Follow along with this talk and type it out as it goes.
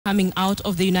Coming out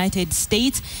of the United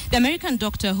States, the American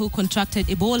doctor who contracted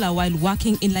Ebola while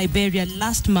working in Liberia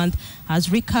last month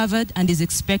has recovered and is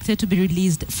expected to be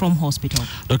released from hospital.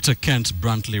 Dr. Kent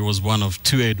Brantly was one of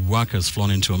 2 aid workers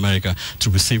flown into America to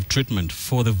receive treatment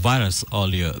for the virus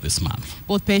earlier this month.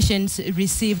 Both patients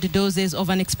received doses of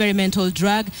an experimental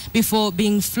drug before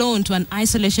being flown to an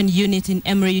isolation unit in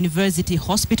Emory University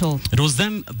Hospital. It was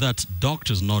then that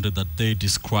doctors noted that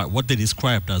what they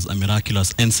described as a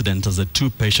miraculous incident as the 2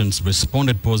 patients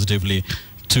responded positively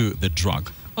to the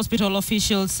drug. Hospital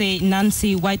officials say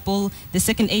Nancy Writebol, the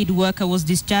second aid worker, was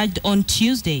discharged on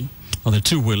Tuesday. Now, the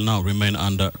 2 will now remain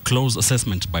under close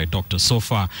assessment by doctors. So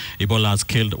far, Ebola has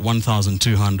killed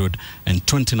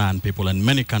 1,229 people, and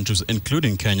many countries,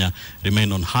 including Kenya,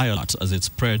 remain on high alert as it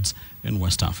spreads in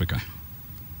West Africa.